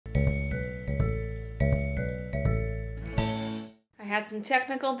had some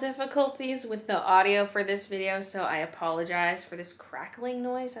technical difficulties with the audio for this video, so I apologize for this crackling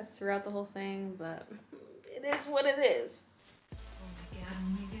noise that's throughout the whole thing, but it is what it is. Oh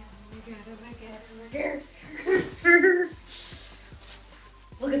my god, oh my god, oh my god, oh my god.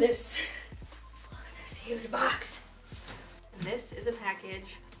 Look at this. Look at this huge box. And this is a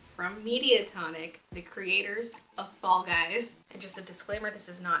package from Mediatonic, the creators of Fall Guys. And just a disclaimer, this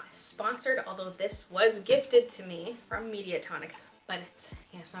is not sponsored, although this was gifted to me from Mediatonic. But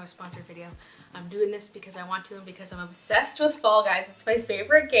it's not a sponsored video. I'm doing this because I want to and because I'm obsessed with Fall Guys. It's my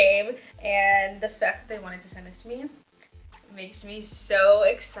favorite game. And the fact that they wanted to send this to me makes me so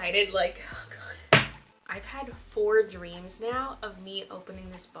excited. Like, oh god. I've had 4 dreams now of me opening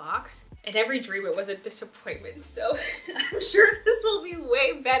this box. And every dream it was a disappointment. So I'm sure this will be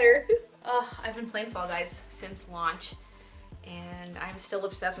way better. I've been playing Fall Guys since launch. And I'm still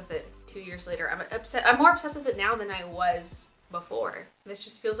obsessed with it 2 years later. I'm more obsessed with it now than I was before. This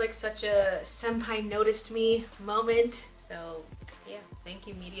just feels like such a senpai noticed me moment. So yeah, thank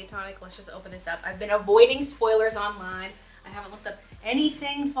you Mediatonic. Let's just open this up. I've been avoiding spoilers online. I haven't looked up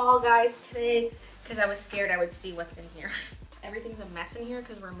anything Fall Guys today because I was scared I would see what's in here. Everything's a mess in here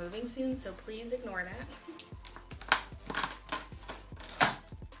because we're moving soon, so please ignore that.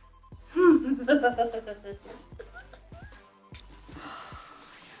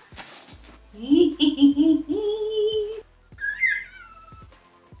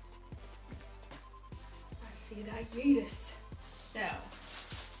 I see that Yeetus. So,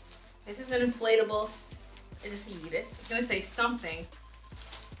 this is an inflatable. Is this a Yeetus? It's gonna say something.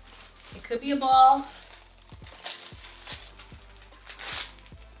 It could be a ball.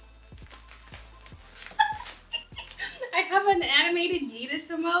 I have an animated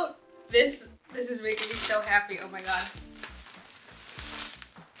Yeetus emote. This is making me so happy. Oh my god.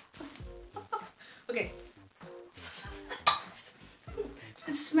 Okay.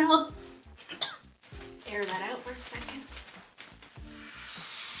 The smell. Air that out for a second.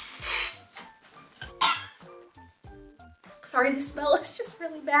 Sorry, the smell is just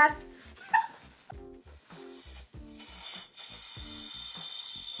really bad.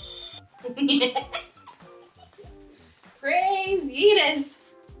 Praise Yeetus.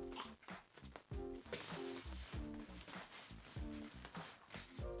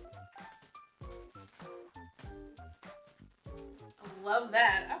 Love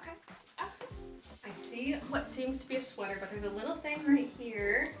that. Okay. I see what seems to be a sweater, but there's a little thing right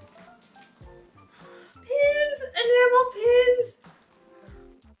here. Pins! Enamel pins!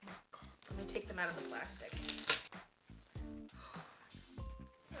 Let me take them out of the plastic.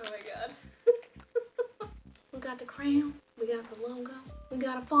 Oh my god. We got the crown, we got the logo, we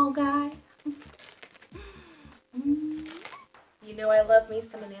got a Fall Guy. You know I love me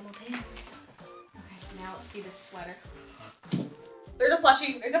some enamel pins. Okay, now let's see this sweater. There's a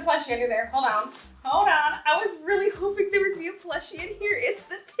plushie under there. Hold on. Hold on. I was really hoping there would be a plushie in here. It's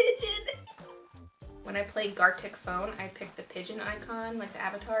the pigeon. When I played Gartic Phone, I picked the pigeon icon, like the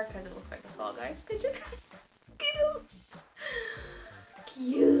avatar, because it looks like the Fall Guys pigeon. Cute.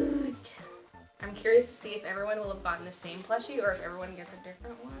 Cute. I'm curious to see if everyone will have gotten the same plushie or if everyone gets a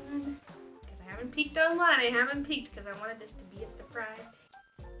different one. Because I haven't peeked online. I haven't peeked because I wanted this to be a surprise.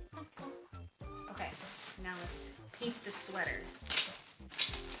 Okay, now let's peek the sweater.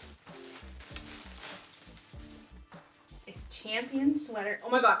 It's Champion sweater. Oh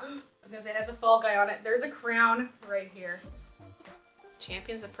my god. I was gonna say it has a Fall Guy on it. There's a crown right here.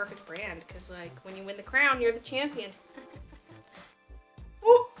 Champion's the perfect brand because like when you win the crown, you're the champion.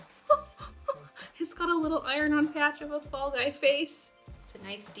 It's got a little iron-on patch of a Fall Guy face. It's a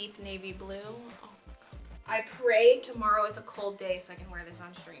nice deep navy blue. Oh my god. I pray tomorrow is a cold day so I can wear this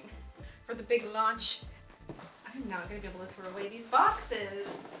on stream for the big launch. I'm not gonna be able to throw away these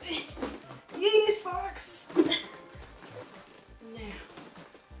boxes. Yeetus box. Now,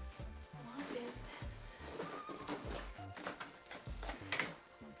 what is this?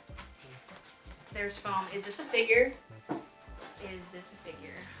 There's foam. Is this a figure? Is this a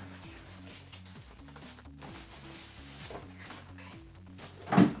figure? Okay.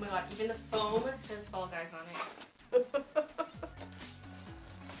 Oh my god, even the foam says Fall Guys on it.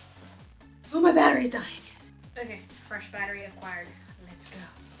 Oh, my battery's dying. Okay, fresh battery acquired. Let's go.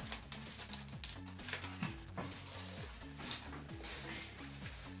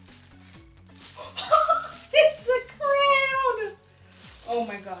 It's a crown! Oh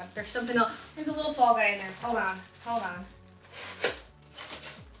my god, there's something else. There's a little Fall Guy in there. Hold on, hold on.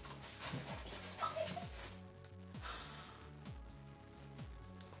 Oh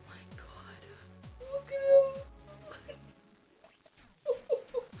my god. Look at him.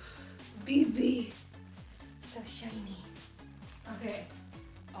 BB. So shiny. Okay.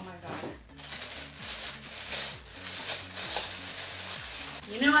 Oh my god.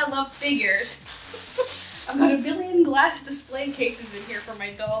 You know I love figures. I've got a billion glass display cases in here for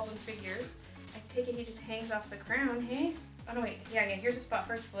my dolls and figures. I take it he just hangs off the crown, hey? Oh no, wait. Yeah, here's a spot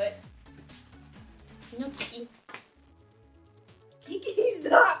for his foot. No, Kiki. Kiki,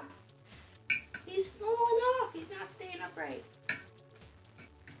 stop! He's falling off. He's not staying upright. Or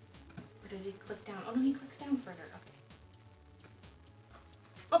does he click down? Oh no, he clicks down further. Okay.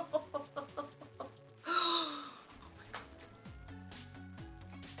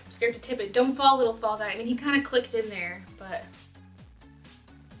 I'm scared to tip it. Don't fall, little fall guy. I mean, he kind of clicked in there, but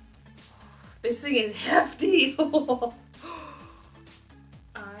this thing is hefty. I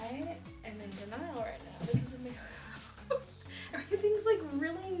am in denial right now because of me. Everything's like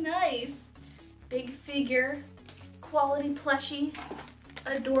really nice. Big figure, quality plushie,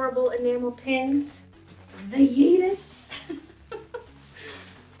 adorable enamel pins, the Yeetus,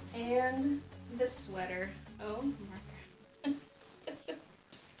 and the sweater. Oh my.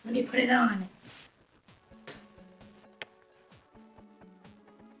 Let me put it on.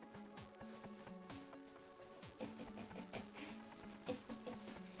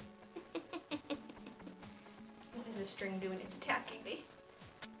 What is this string doing? It's attacking me.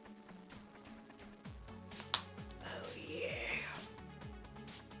 Oh yeah.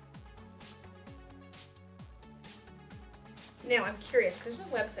 Now I'm curious, because there's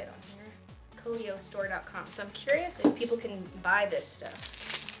a website on here, codiostore.com. So I'm curious if people can buy this stuff.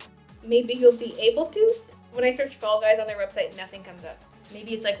 Maybe you'll be able to. When I search Fall Guys on their website, nothing comes up.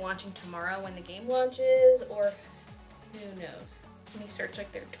 Maybe it's like launching tomorrow when the game launches, or who knows. Let me search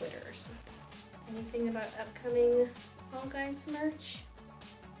like their Twitter or something. Anything about upcoming Fall Guys merch?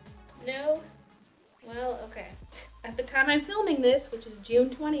 No? Well, okay. At the time I'm filming this, which is June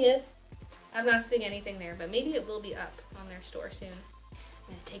 20th, I'm not seeing anything there, but maybe it will be up on their store soon. I'm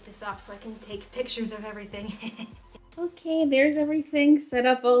gonna take this off so I can take pictures of everything. Okay, there's everything set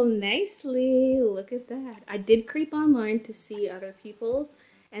up all nicely. Look at that. I did creep online to see other people's,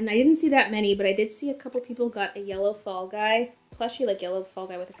 and I didn't see that many, but I did see a couple people got a yellow Fall Guy plushie, like yellow Fall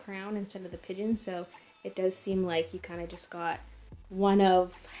Guy with a crown instead of the pigeon, so it does seem like you kind of just got one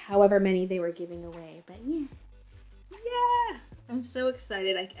of however many they were giving away. But yeah. Yeah! I'm so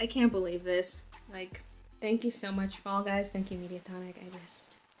excited. I can't believe this. Like, thank you so much, Fall Guys. Thank you, Mediatonic.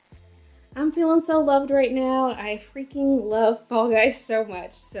 I'm feeling so loved right now. I freaking love Fall Guys so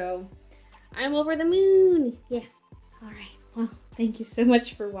much. So, I'm over the moon. Yeah. Alright. Well, thank you so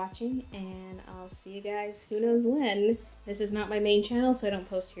much for watching. And I'll see you guys who knows when. This is not my main channel, so I don't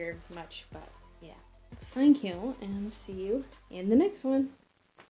post here much. But, yeah. Thank you. And see you in the next one.